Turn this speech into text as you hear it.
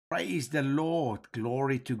Praise the Lord.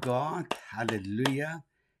 Glory to God. Hallelujah.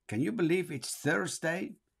 Can you believe it's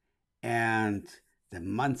Thursday and the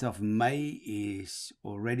month of May is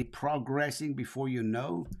already progressing? Before you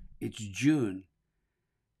know, it's June.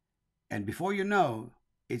 And before you know,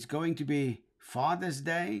 it's going to be Father's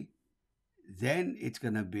Day. Then it's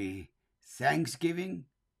going to be Thanksgiving.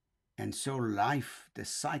 And so life, the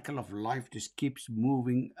cycle of life just keeps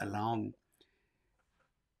moving along.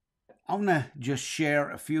 I want to just share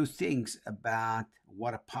a few things about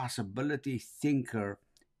what a possibility thinker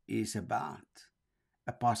is about.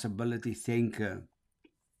 A possibility thinker.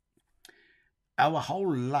 Our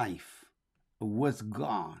whole life with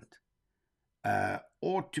God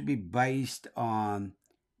ought to be based on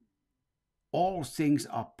all things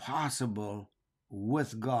are possible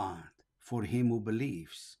with God for him who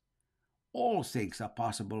believes. All things are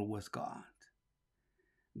possible with God.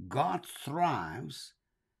 God thrives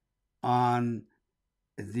on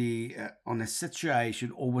on a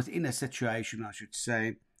situation, or within a situation, I should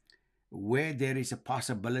say, where there is a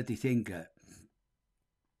possibility thinker.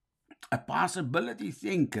 A possibility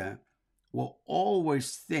thinker will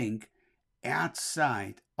always think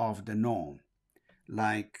outside of the norm.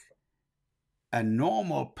 Like a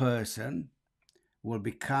normal person will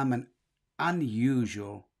become an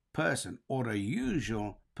unusual person, or a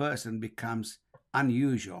usual person becomes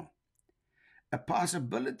unusual. A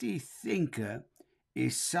possibility thinker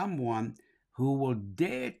is someone who will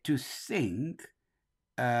dare to think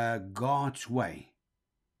God's way.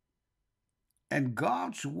 And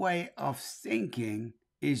God's way of thinking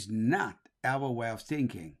is not our way of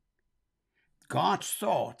thinking. God's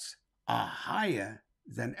thoughts are higher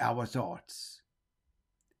than our thoughts.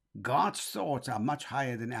 God's thoughts are much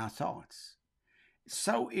higher than our thoughts.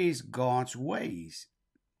 So is God's ways.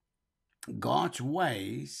 God's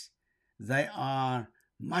ways, they are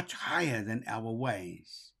much higher than our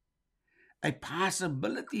ways. A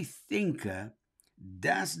possibility thinker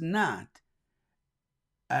does not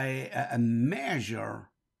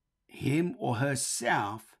measure him or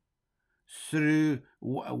herself through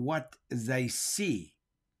what they see.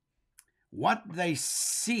 What they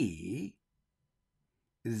see,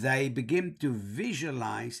 they begin to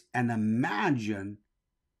visualize and imagine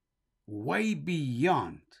way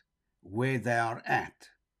beyond where they are at.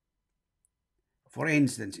 For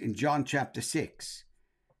instance, in John chapter 6,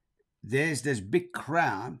 there's this big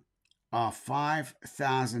crowd of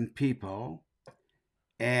 5,000 people,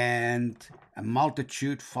 and a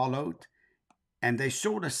multitude followed, and they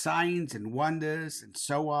saw the signs and wonders and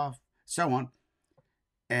so on.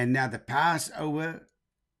 And now the Passover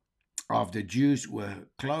of the Jews were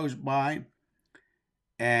close by,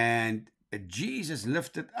 and Jesus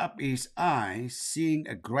lifted up his eyes, seeing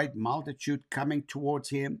a great multitude coming towards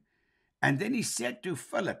him. And then he said to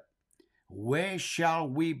Philip, "Where shall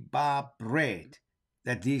we buy bread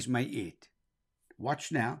that these may eat?"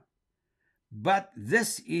 Watch now. But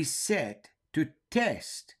this is said to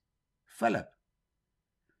test Philip.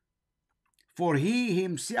 For he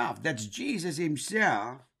himself, that's Jesus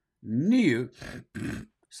himself, knew,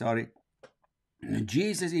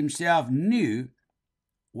 Jesus himself knew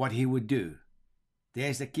what he would do.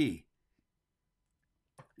 There's the key.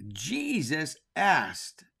 Jesus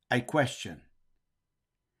asked a question.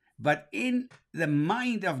 But in the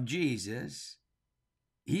mind of Jesus,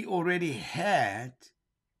 he already had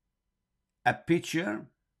a picture.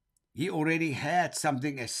 He already had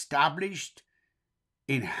something established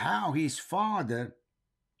in how his Father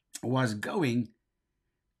was going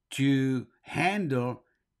to handle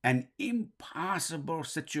an impossible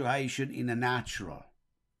situation in the natural.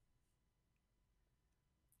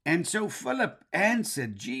 And so Philip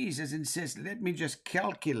answered Jesus and says, let me just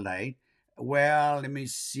calculate. Well, let me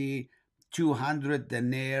see, 200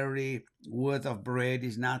 denarii worth of bread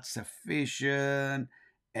is not sufficient.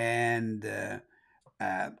 And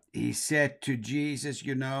he said to Jesus,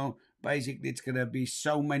 basically it's going to be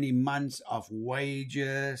so many months of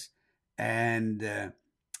wages. And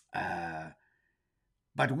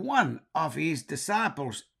but one of his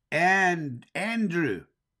disciples, and Andrew,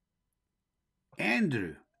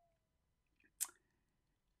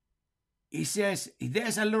 he says,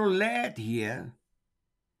 there's a little lad here,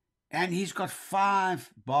 and he's got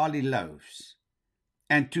 5 barley loaves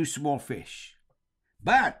and 2 small fish.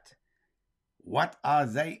 But what are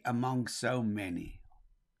they among so many?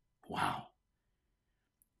 Wow.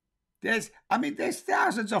 There's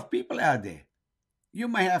thousands of people out there. You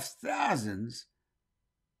may have thousands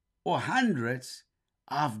or hundreds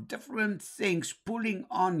of different things pulling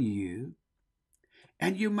on you,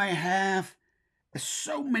 and you may have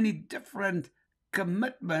so many different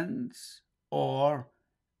commitments or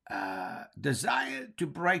desire to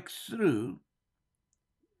break through,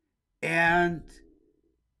 and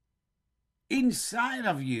inside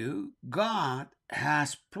of you, God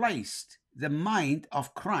has placed the mind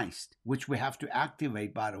of Christ, which we have to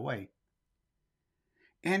activate, by the way.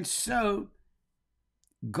 And so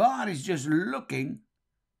God is just looking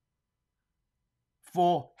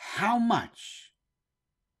for how much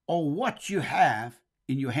or what you have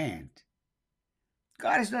in your hand.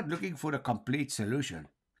 God is not looking for the complete solution.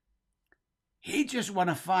 He just want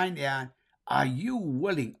to find out, are you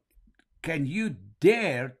willing? Can you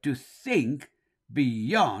dare to think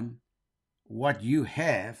beyond what you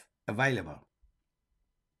have available?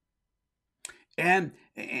 And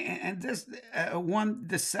this one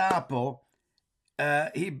disciple,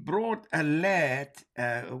 he brought a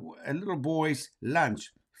little boy's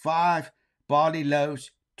lunch, 5 barley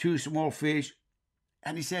loaves, 2 small fish.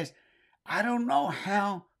 And he says, I don't know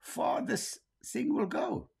how far this thing will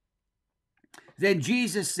go. Then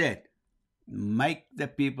Jesus said, make the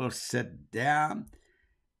people sit down.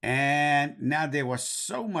 And now there was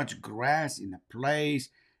so much grass in the place,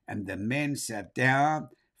 and the men sat down,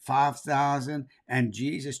 5,000, and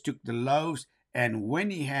Jesus took the loaves, and when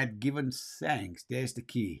he had given thanks, there's the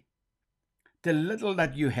key. The little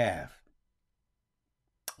that you have,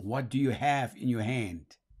 what do you have in your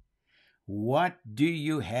hand? What do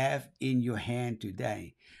you have in your hand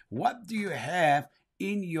today? What do you have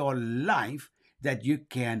in your life that you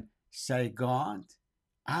can say, God,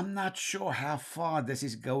 I'm not sure how far this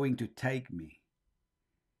is going to take me,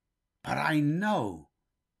 but I know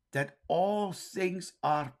that all things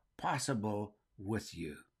are possible with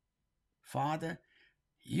you. Father,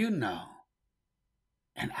 you know,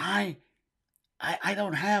 and I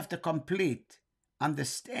don't have the complete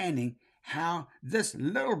understanding how this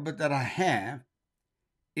little bit that I have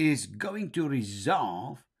is going to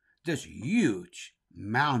resolve this huge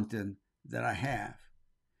mountain that I have.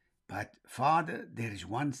 But Father, there is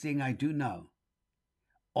one thing I do know.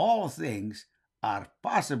 All things are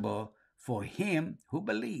possible for him who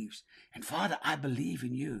believes. And Father, I believe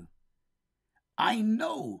in you. I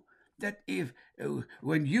know that if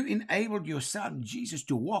when you enabled your son Jesus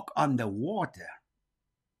to walk on the water,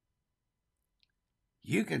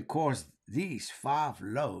 you can cause these 5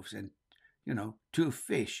 loaves and 2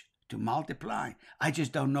 fish to multiply. I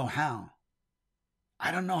just don't know how.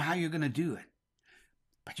 I don't know how you're going to do it.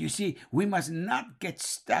 But you see, we must not get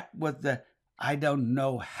stuck with the I don't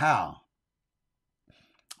know how.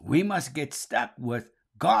 We must get stuck with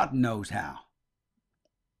God knows how.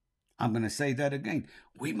 I'm going to say that again.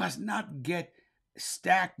 We must not get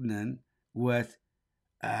stagnant with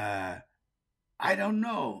I don't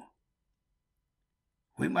know.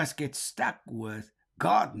 We must get stuck with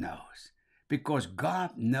God knows, because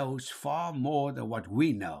God knows far more than what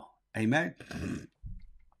we know. Amen?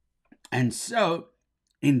 And so,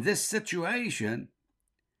 in this situation,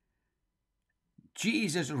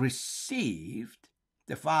 Jesus received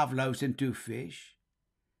the 5 loaves and 2 fish.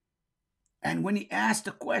 And when he asked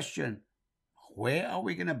the question, where are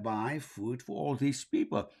we going to buy food for all these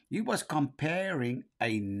people? He was comparing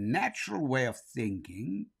a natural way of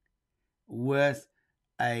thinking with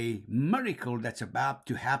a miracle that's about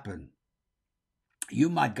to happen. You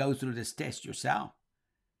might go through this test yourself.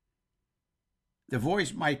 The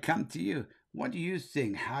voice might come to you. What do you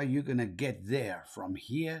think? How are you going to get there from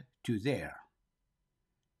here to there?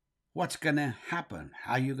 What's going to happen?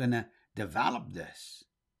 How are you going to develop this?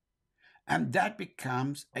 And that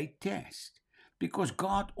becomes a test, because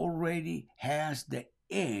God already has the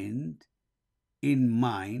end in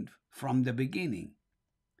mind from the beginning.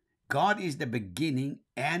 God is the beginning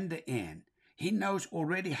and the end. He knows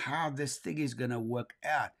already how this thing is going to work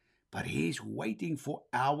out, but he's waiting for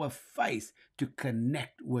our faith to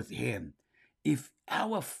connect with him. If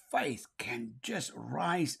our faith can just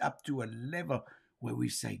rise up to a level where we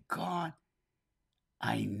say, God,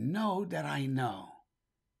 I know that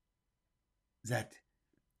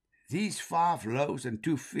these 5 loaves and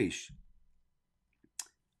 2 fish,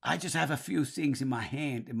 I just have a few things in my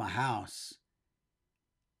hand, in my house.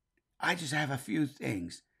 I just have a few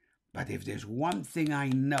things. But if there's one thing I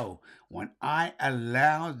know, when I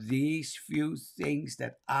allow these few things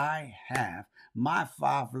that I have, my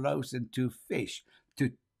 5 loaves and 2 fish,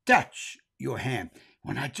 to touch your hand,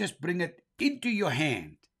 when I just bring it into your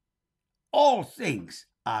hand, all things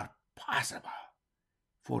are possible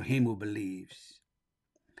for him who believes.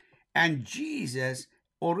 And Jesus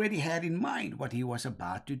already had in mind what he was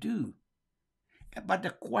about to do. But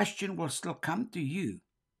the question will still come to you.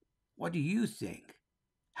 What do you think?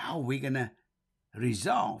 How are we going to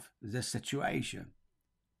resolve the situation?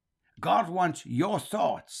 God wants your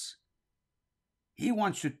thoughts. He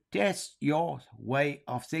wants to test your way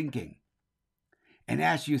of thinking. And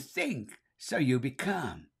as you think, so you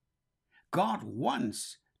become. God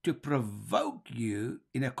wants to provoke you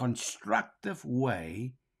in a constructive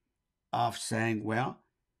way of saying, well,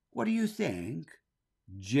 what do you think?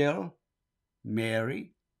 Jill,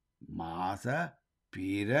 Mary, Martha,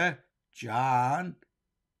 Peter, John,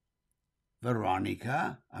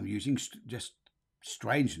 Veronica. I'm using just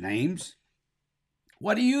strange names.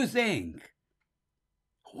 What do you think?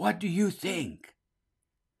 What do you think?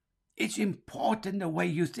 It's important the way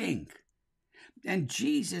you think. And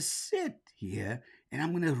Jesus said here, and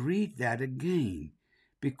I'm going to read that again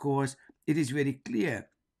because it is very clear.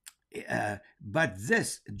 But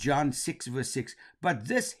this, John 6, verse 6, but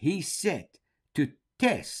this he said to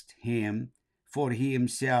test him, for he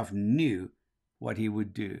himself knew what he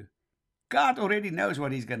would do. God already knows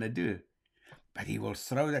what he's going to do, but he will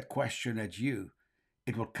throw that question at you.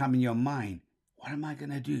 It will come in your mind. What am I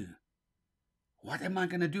going to do? What am I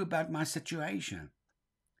going to do about my situation?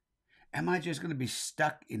 Am I just going to be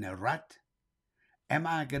stuck in a rut? Am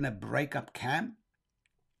I going to break up camp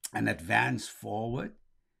and advance forward?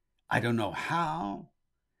 I don't know how.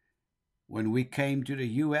 When we came to the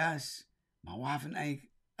U.S., my wife and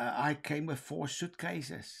I came with 4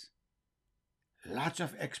 suitcases. Lots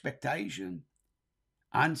of expectation,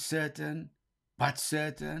 uncertain, but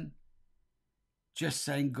certain. Just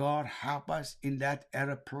saying, God, help us in that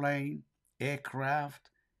aircraft.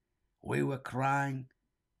 We were crying,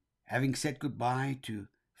 having said goodbye to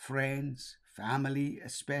friends, family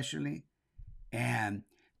especially, and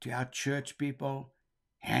to our church people,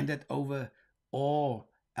 handed over all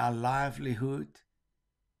our livelihood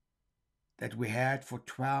that we had for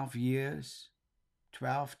 12 years,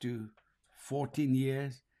 12 to 14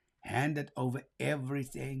 years, handed over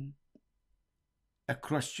everything. A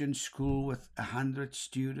Christian school with 100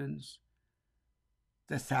 students,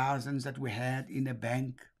 the thousands that we had in the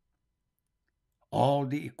bank, all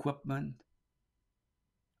the equipment,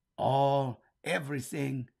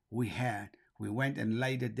 everything we had. We went and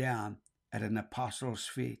laid it down at an apostle's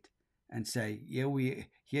feet and say, here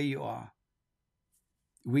you are.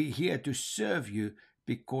 We're here to serve you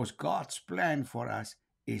because God's plan for us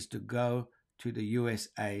is to go to the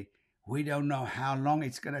USA. We don't know how long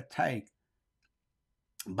it's going to take,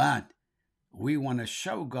 but we want to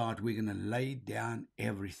show God we're going to lay down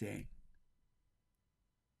everything.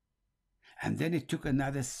 And then it took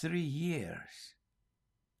another 3 years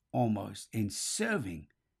almost in serving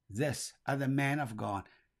this other man of God,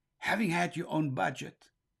 having had your own budget,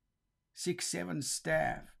 6, 7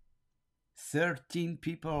 staff, 13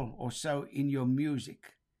 people or so in your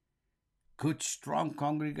music, good, strong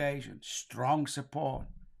congregation, strong support,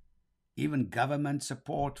 even government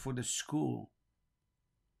support for the school,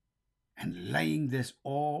 and laying this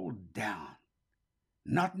all down,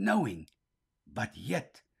 not knowing, but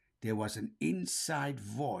yet there was an inside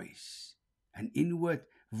voice, an inward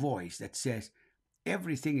voice that says,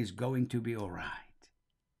 everything is going to be all right.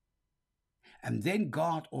 And then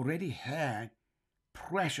God already had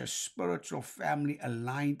precious spiritual family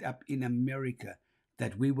aligned up in America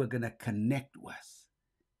that we were going to connect with.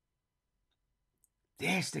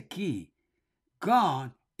 There's the key.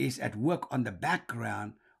 God is at work on the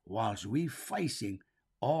background whilst we're facing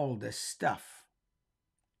all the stuff.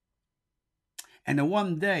 And then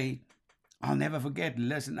one day, I'll never forget,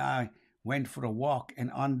 Liz and I went for a walk,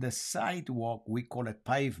 and on the sidewalk, we call it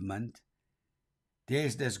pavement,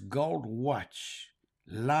 there's this gold watch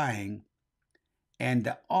lying, and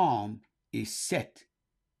the arm is set.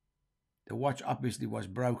 The watch obviously was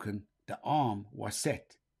broken. The arm was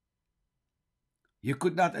set. You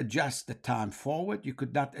could not adjust the time forward. You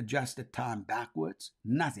could not adjust the time backwards.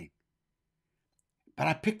 Nothing. But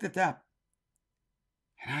I picked it up.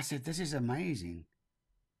 And I said, this is amazing.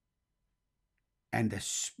 And the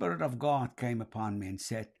Spirit of God came upon me and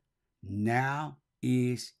said, now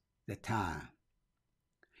is the time.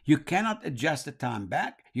 You cannot adjust the time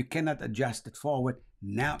back. You cannot adjust it forward.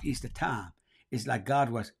 Now is the time. It's like God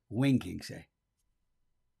was winking, say,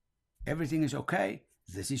 everything is okay.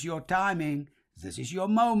 This is your timing. This is your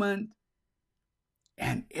moment.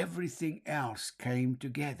 And everything else came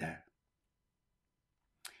together.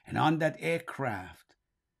 And on that aircraft,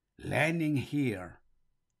 landing here,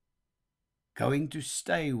 going to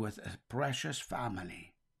stay with a precious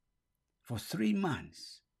family for 3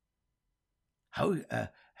 months,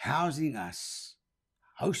 housing us,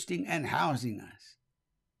 hosting and housing us.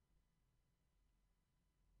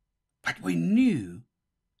 But we knew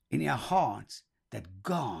in our hearts that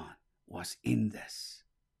God was in this.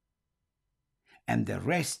 And the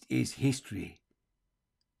rest is history.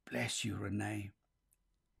 Bless you, Renee.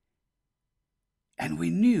 And we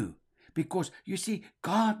knew, because you see,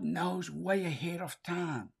 God knows way ahead of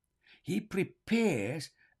time. He prepares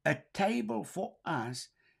a table for us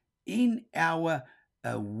in our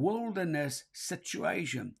wilderness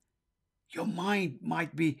situation. Your mind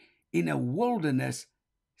might be in a wilderness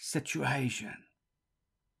situation.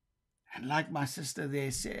 And like my sister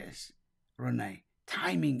there says, Renee,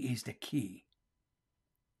 timing is the key.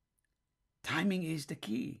 Timing is the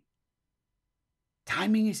key.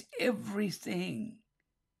 Timing is everything.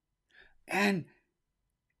 And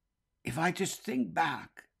if I just think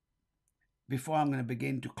back, before I'm going to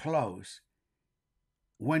begin to close,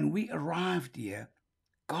 when we arrived here,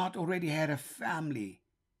 God already had a family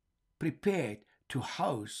prepared to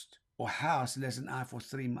host or house Les and I for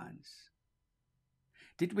 3 months.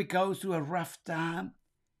 Did we go through a rough time?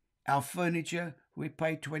 Our furniture, we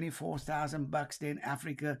paid $24,000 there in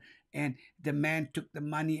Africa, and the man took the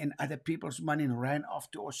money and other people's money and ran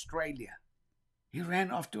off to Australia. He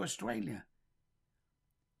ran off to Australia.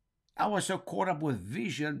 I was so caught up with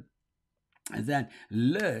vision that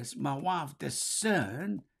Liz, my wife,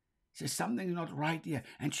 discerned, said something's not right here.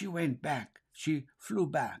 And she went back. She flew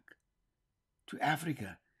back to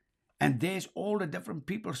Africa. And there's all the different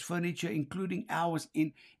people's furniture, including ours,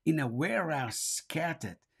 in a warehouse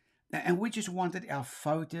scattered. And we just wanted our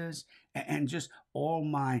photos and just all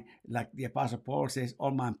my, like the Apostle Paul says,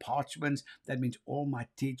 all my parchments. That means all my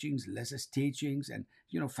teachings, Liz's teachings, and,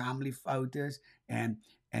 family photos, and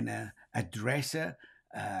a dresser,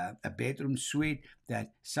 a bedroom suite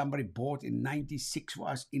that somebody bought in 96 for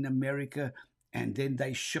us in America. And then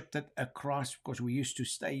they shipped it across, because we used to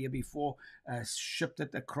stay here before, shipped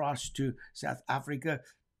it across to South Africa.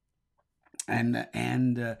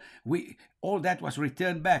 And we all that was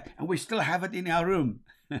returned back, and we still have it in our room.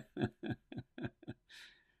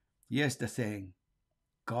 Here's the thing.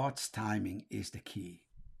 God's timing is the key.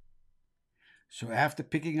 So after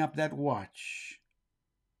picking up that watch,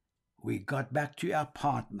 we got back to our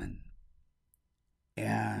apartment,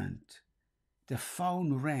 and the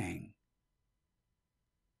phone rang.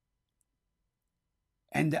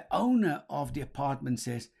 And the owner of the apartment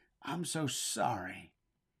says, "I'm so sorry,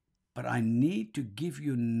 but I need to give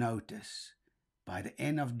you notice. By the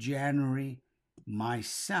end of January, my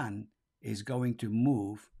son is going to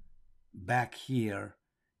move back here,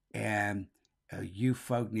 and you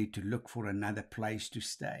folk need to look for another place to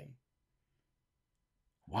stay."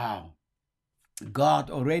 Wow. God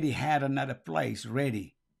already had another place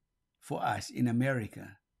ready for us in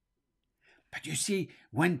America. But you see,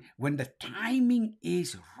 when the timing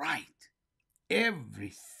is right,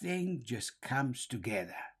 everything just comes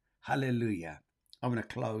together. Hallelujah. I'm going to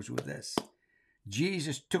close with this.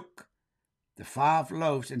 Jesus took the 5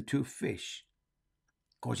 loaves and 2 fish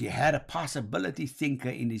because he had a possibility thinker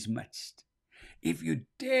in his midst. If you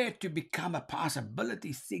dare to become a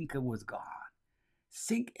possibility thinker with God,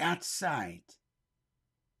 think outside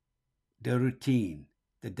the routine,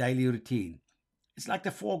 the daily routine. It's like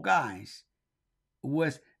the 4 guys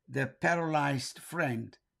with the paralyzed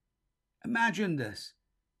friend. Imagine this.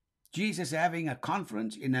 Jesus having a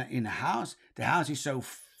conference in a house. The house is so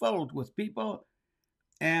filled with people,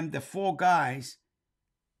 and the 4 guys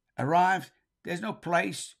arrived. There's no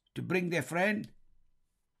place to bring their friend.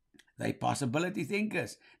 They possibility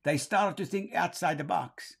thinkers. They started to think outside the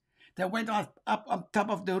box. They went up on top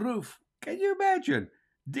of the roof. Can you imagine?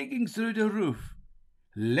 Digging through the roof,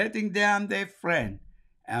 letting down their friend.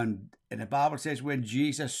 And the Bible says when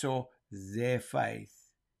Jesus saw their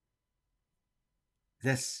faith,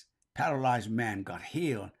 this paralyzed man got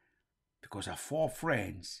healed because of 4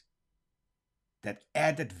 friends that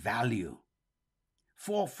added value.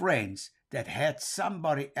 4 friends that had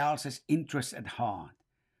somebody else's interest at heart.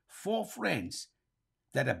 4 friends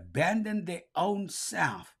that abandoned their own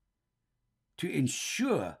self to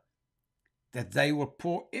ensure that they will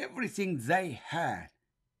pour everything they had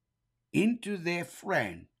into their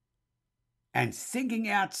friend, and thinking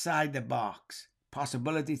outside the box,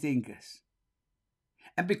 possibility thinkers.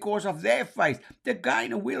 And because of their faith, the guy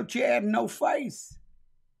in a wheelchair had no faith,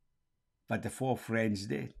 but the 4 friends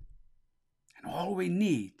did. And all we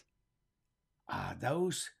need are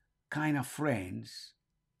those kind of friends.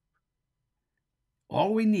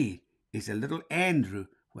 All we need is a little Andrew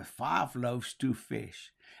with 5 loaves, 2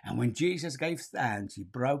 fish. And when Jesus gave thanks, he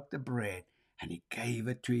broke the bread and he gave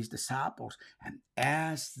it to his disciples. And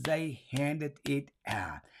as they handed it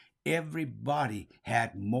out, everybody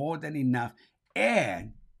had more than enough.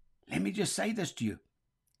 And let me just say this to you.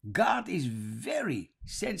 God is very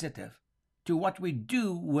sensitive to what we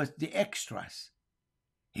do with the extras.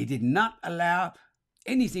 He did not allow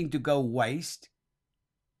anything to go waste.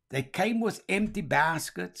 They came with empty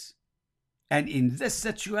baskets. And in this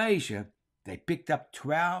situation, they picked up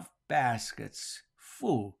 12 baskets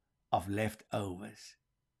full of leftovers.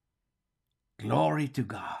 Glory to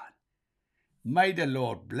God. May the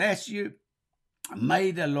Lord bless you.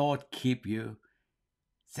 May the Lord keep you.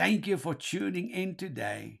 Thank you for tuning in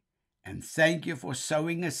today, and thank you for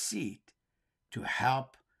sowing a seed to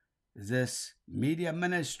help this media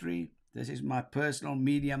ministry. This is my personal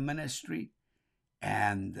media ministry,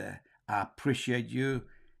 and I appreciate you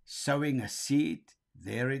sowing a seed.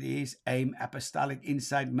 There it is, AIM Apostolic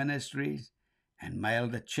Insight Ministries, and mail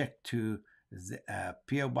the check to the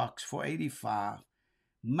P.O. Box 485.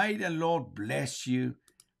 May the Lord bless you.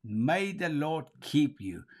 May the Lord keep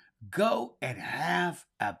you. Go and have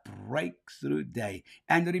a breakthrough day.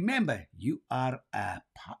 And remember, you are a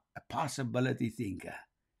possibility thinker.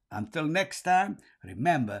 Until next time,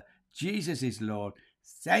 remember, Jesus is Lord.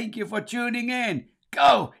 Thank you for tuning in.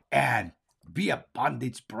 Go and be a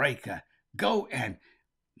bondage breaker. Go and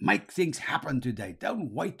make things happen today.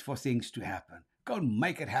 Don't wait for things to happen. Go and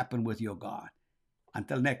make it happen with your God.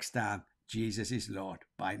 Until next time, Jesus is Lord.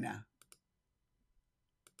 Bye now.